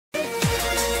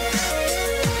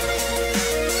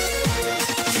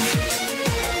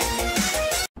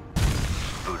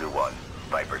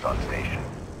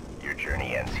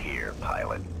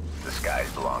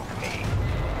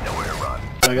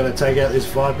I gotta take out this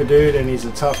Viper dude, and he's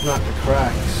a tough nut to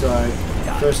crack. So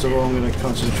first of all, I'm gonna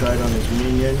concentrate on his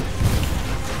minion.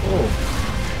 Oh,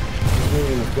 his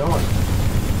minion have gone.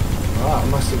 Right, I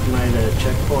must have made a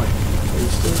checkpoint.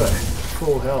 He's still got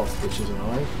full health, which is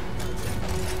annoying.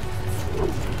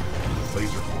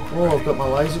 Oh, I've got my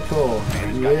laser core.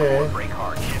 Yeah. I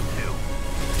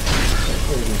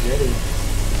can't even get him.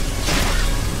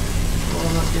 Oh,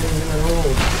 I'm not getting him at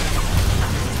all.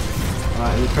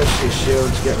 Alright, and you press your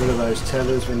shield to get rid of those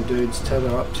tethers when dudes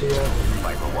tether up to you.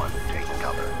 Viper 1, taking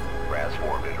cover. RAS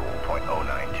 4 visual,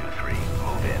 0.0923.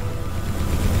 Move in.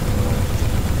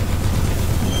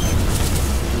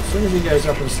 As soon as he goes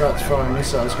up and starts firing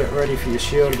missiles, get ready for your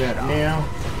shield about now.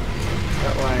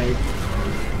 That way,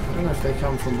 I don't know if they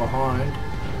come from behind.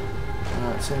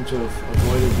 It seemed to have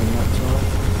avoided them that time.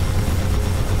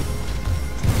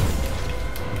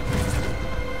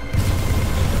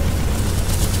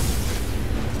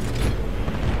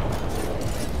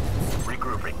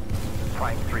 Regrouping.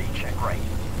 Prime 3, check right.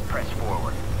 Press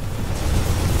forward.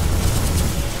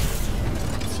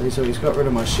 See, so he's got rid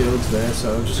of my shields there,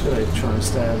 so I'm just going to try and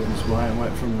stay out of his way and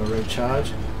wait for him to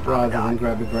recharge, rather than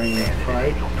grab a green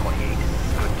plate.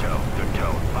 Good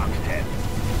toe, Fox 10.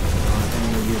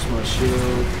 I'm going to use my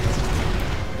shield.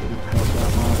 Didn't help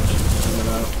that much. I'm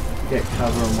going to get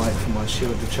cover and wait for my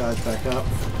shield to charge back up.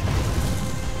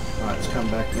 Right, it's come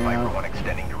back now. Viper 1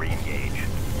 extending to re-engage.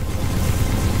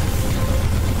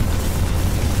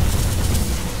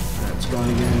 It's gone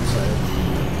again, so I'm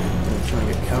going to try and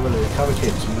get cover. The cover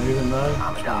keeps moving though,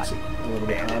 which makes it a little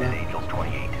bit harder. Angels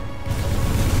 28.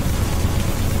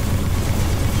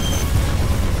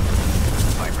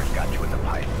 Viper's got you in the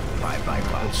pipe. 5 by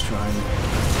 5. Let's try and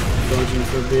dodge him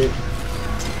for a bit.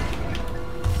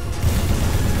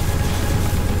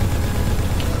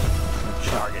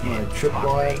 Chuck my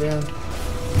tripwire down.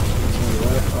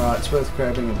 Alright, it's worth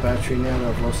grabbing a battery now that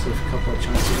I've lost a couple of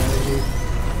chunks of energy.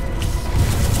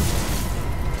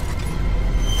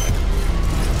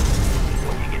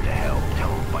 When you get to hell, tell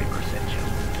them Viper sent you.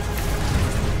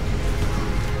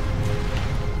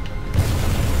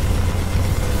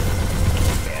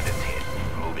 Bandits hit.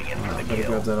 Moving in for the Better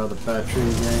kill. grab that other battery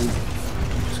again.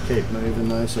 Just keep moving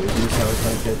though so his missiles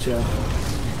don't get you.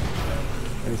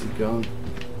 Where's he gone?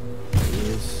 There he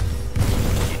is.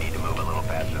 You need to move a little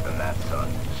faster than that, son.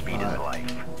 Speed is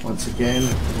life. Once again,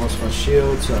 I've lost my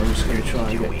shield, so I'm just going to try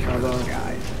and get cover.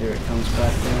 Here it comes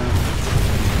back now.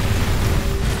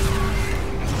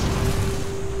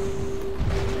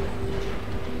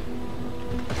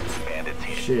 Bandits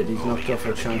hit. Shit, he's knocked off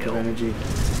a chunk of energy.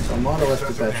 So I might have left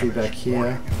the battery back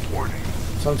here.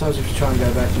 Sometimes if you try and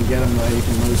go back and get him though, you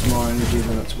can lose more energy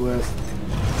than it's worth.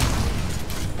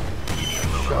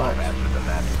 Shite.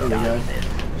 There we go.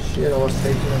 Shit, I lost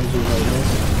heaps of energy right there.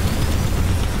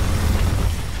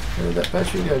 Where did that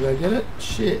battery go? Go get it?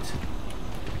 Shit.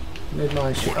 Need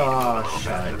my shit. Ah,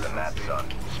 shite.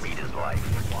 Speed is life.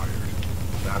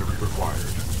 Battery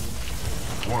required.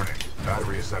 Warning,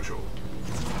 battery essential.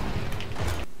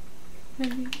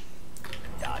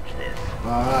 Dodge this.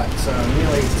 Alright, so I'm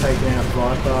nearly taken out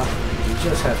Viper. You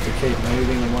just have to keep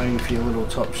moving and waiting for your little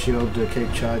top shield to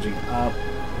keep charging up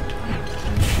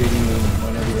and shooting him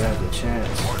whenever you have the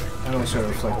chance. And also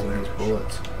reflecting his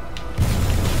bullets.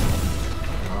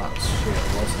 Alright, shit, I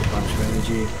lost a bunch of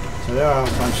energy. So there are a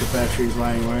bunch of batteries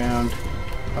laying around.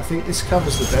 I think this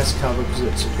cover's the best cover because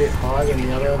it's a bit higher than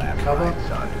the other cover.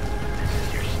 This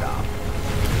is your stop.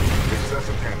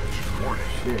 Excessive damage. Warning.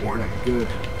 Shit, Warning. that's good.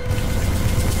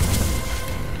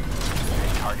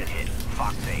 Target hit.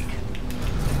 Fox 8.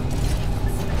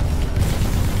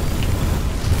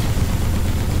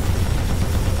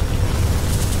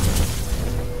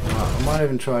 I might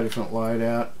even try a different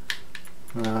loadout.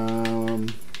 I'm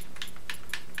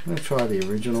going to try the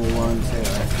original one, see how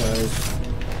that goes.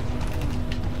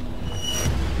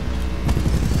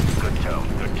 Good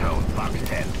tone, Fox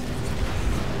 10.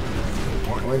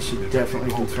 At least you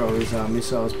definitely can throw his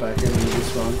missiles back into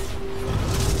this one.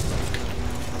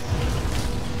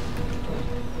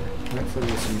 Hopefully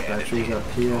there's some batteries up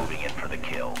here. Moving in for the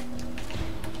kill.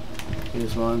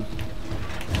 Here's one.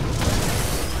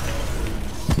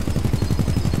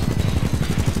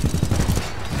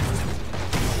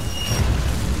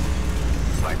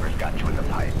 Viper's got you in the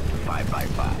pipe. 5 by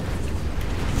 5.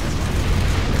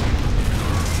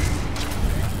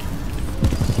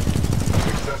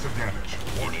 Excessive damage.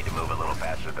 You need to move a little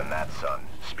faster than that, son.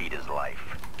 Speed is life.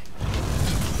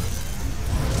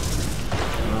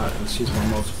 Alright, let's use my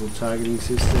multiple targeting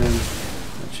system.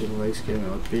 That should at least give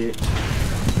him a bit.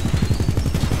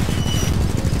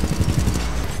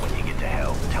 When you get to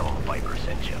hell, tell them Viper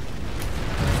sent you.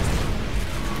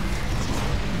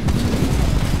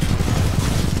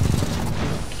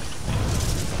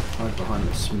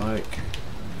 the smoke.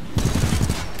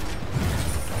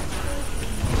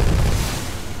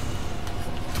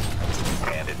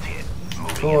 Bandits hit.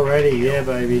 Moving Already, yeah,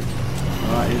 baby.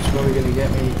 Alright, it's probably gonna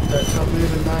get me. Don't stop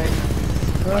moving, mate.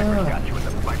 Viper's got you in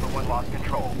the Viper 1 lost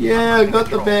control. Yeah, I got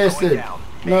the bastard.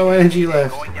 No energy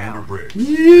left. Commander Briggs.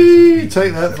 Yee!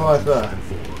 Take that, Viper.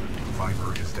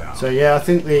 Viper is down. So yeah, I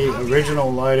think the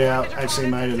original loadout actually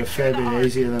made it a fair bit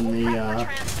easier than the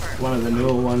one of the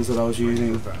newer ones that I was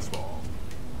using. Fastball.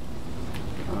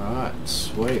 Alright,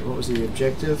 sweet. What was the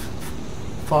objective?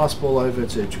 Fastball over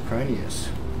to Draconius.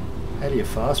 How do you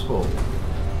fastball?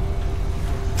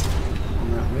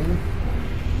 On that wing?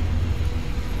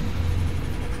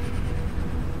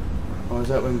 Or is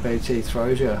that when BT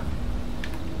throws you?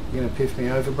 You gonna piff me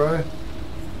over, bro?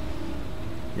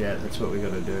 Yeah, that's what we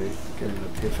gotta do. Get him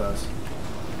to piff us.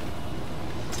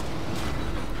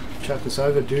 Chuck us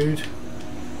over, dude.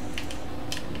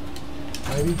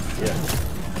 Maybe? Yeah.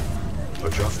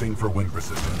 Adjusting for wind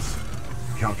resistance.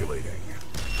 Calculating.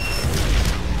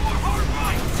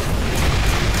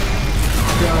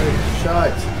 Go,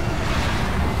 shite.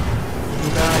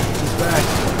 He's back, he's back.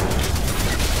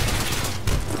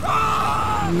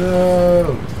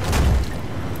 No!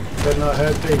 Better not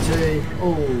hurt BT.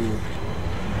 Oh.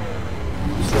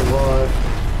 Still alive.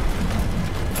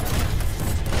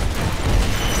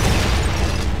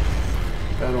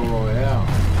 Battle Royale.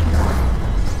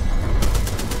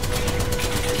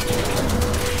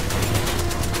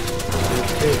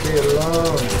 Leave BT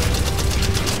alone.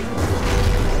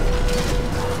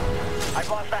 I've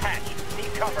lost the hatch.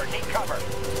 Need cover, need cover.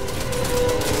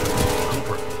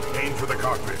 Cooper, aim for the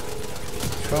cockpit.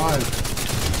 Trying.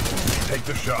 Take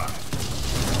the shot.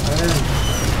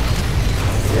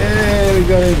 Yeah, we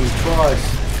got him twice.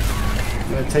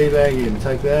 I'm gonna teabag him.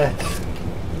 Take that.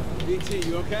 BT,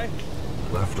 you okay?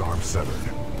 Left arm severed.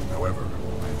 However,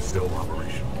 I'm still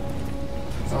operational.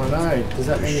 Oh no, does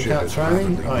that mean you can't throw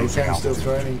me? Oh, you can still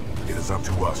throw me. It is up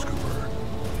to us, Cooper.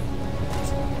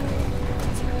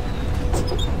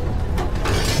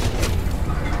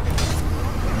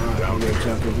 Alright, I'm gonna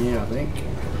jump in here, I think.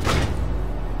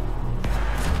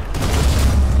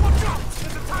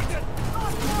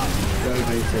 Go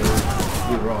BT.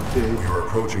 You're right, dude. We are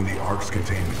approaching the Ark's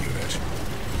containment unit.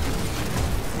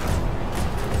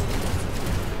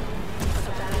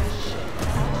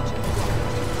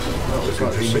 Oh, The it's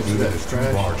like the containment ships unit that is too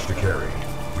crash. large to carry.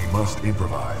 We must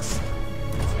improvise.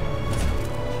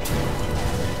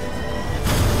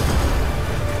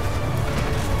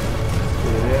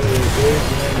 Get it out of here, dude.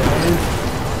 You need a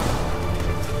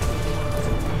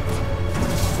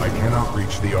I cannot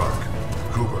reach the Ark.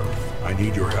 Cooper, I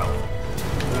need your help. hand?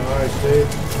 No worries, dude.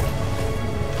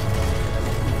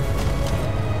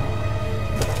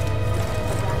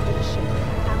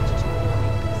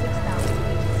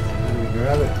 Let me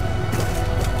grab it.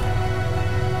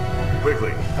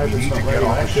 Quickly, Hope we it's need not to get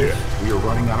off the radioactive. ship. We are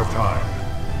running out of time.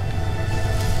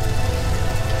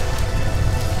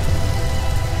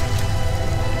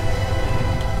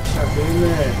 Chuck it in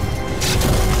there.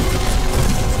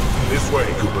 This way,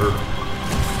 Cooper.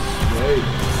 Sweet.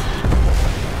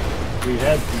 We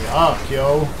had the Ark,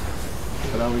 yo.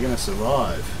 But are we gonna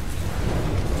survive?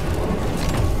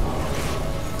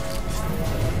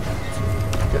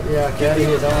 Get the Ark out of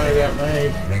here, don't worry about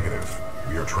me. Negative.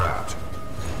 We are trapped.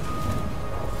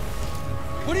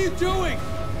 What are you doing?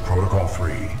 Protocol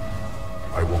 3.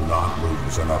 I will not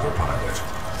lose another pilot.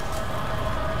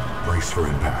 Brace for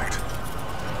impact.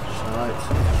 Shite.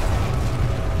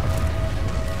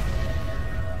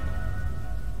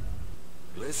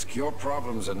 Blisk, your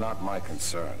problems are not my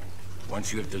concern.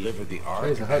 Once you have delivered the Ark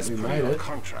Jeez, I hope as we per made your it.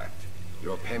 contract,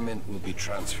 your payment will be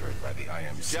transferred by the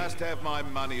IMC. Just have my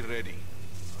money ready.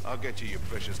 I'll get you your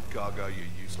precious cargo, you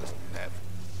useless nav.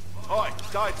 Oi,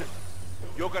 Titan!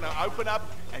 You're gonna open up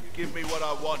and give me what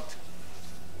I want.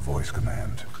 Voice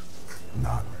command.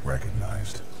 Not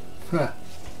recognized. Huh.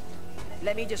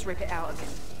 Let me just rip it out again.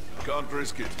 Can't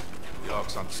risk it. The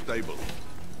Ark's unstable.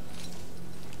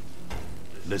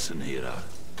 Listen, hero.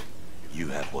 You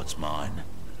have what's mine,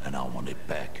 and I want it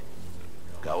back.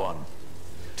 Go on.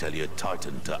 Tell your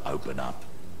Titan to open up.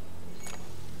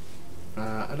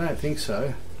 I don't think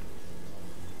so.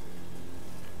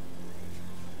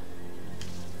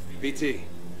 BT,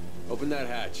 open that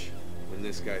hatch when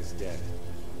this guy's dead.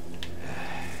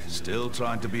 Still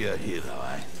trying to be a hero,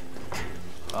 eh?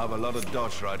 I have a lot of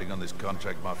dosh riding on this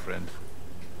contract, my friend.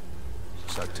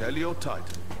 So tell your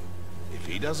Titan, if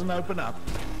he doesn't open up,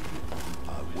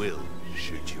 I will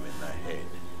shoot you in the head.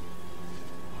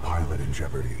 Pilot in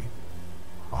jeopardy.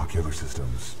 Ocular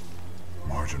systems.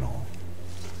 Marginal.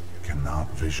 Cannot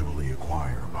visually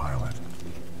acquire pilot.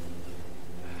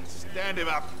 Stand him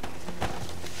up.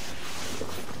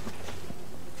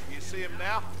 You see him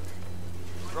now?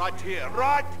 Right here.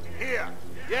 Right here.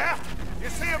 Yeah? You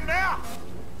see him now?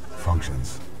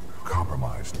 Functions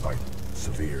compromised by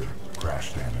severe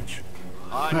crash damage.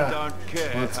 I don't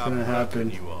care What's how gonna broken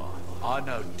happen? you are. I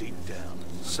know deep down,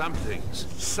 some things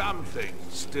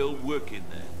still work in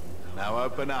there. Now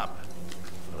open up,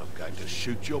 or I'm going to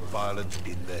shoot your pilot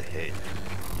in the head.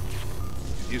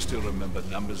 You still remember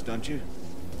numbers, don't you?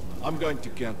 I'm going to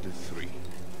count to 3.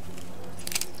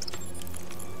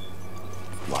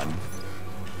 1, 2,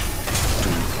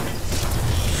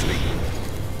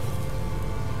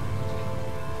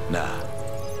 3. Nah,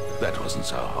 that wasn't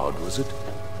so hard, was it?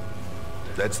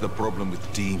 That's the problem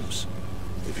with teams.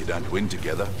 If you don't win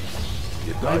together,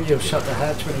 you die Maybe you'll together. shut the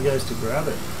hatch when he goes to grab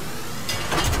it.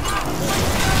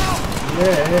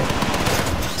 Yeah.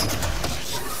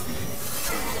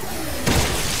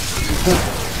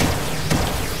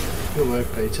 Good work,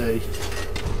 PT.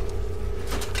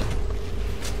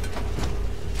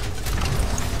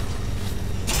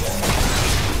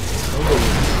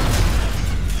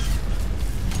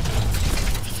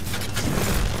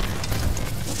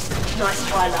 Nice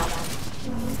try, love.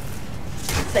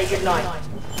 Say goodnight.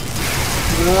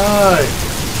 No!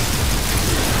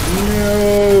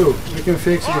 No! We can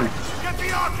fix him. Get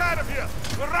the ark out of here!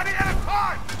 We're running out of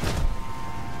time!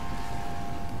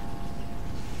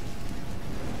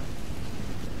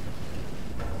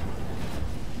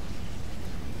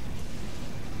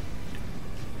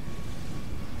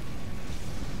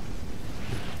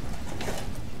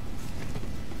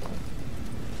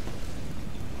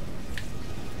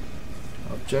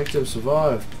 Objective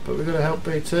survived, but we've got to help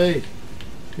BT.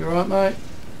 You alright, mate?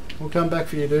 We'll come back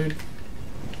for you, dude.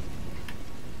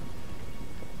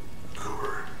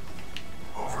 Cooper,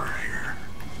 over here.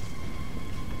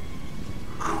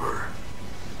 Cooper,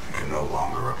 you can no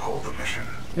longer uphold the mission,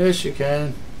 Yes, you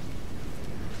can.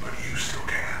 but you still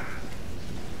can.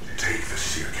 Take the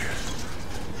seer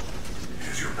kit.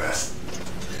 It is your best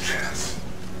chance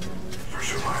for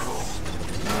survival.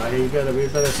 We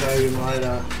better save him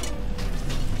later.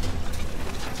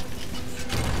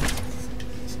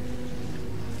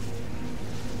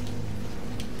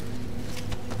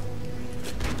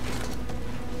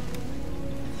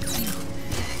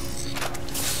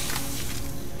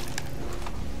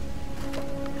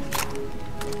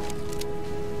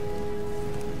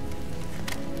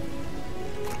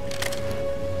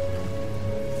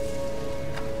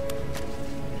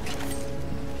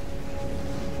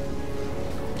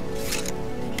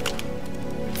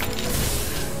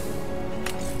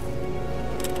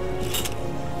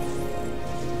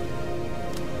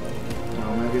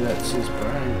 That's his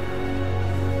brain.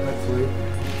 Hopefully,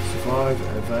 survive,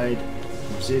 evade,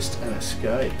 resist, and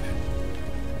escape.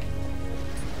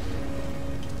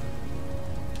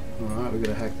 Alright, we're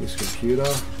gonna hack this computer.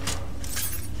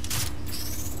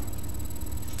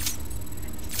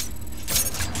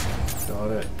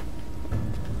 Got it.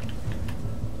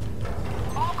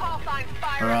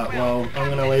 Alright, well, I'm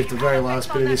going to leave the very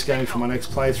last bit of this game for my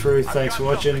next playthrough. Thanks for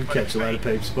watching. Catch you later,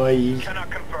 peeps. Bye.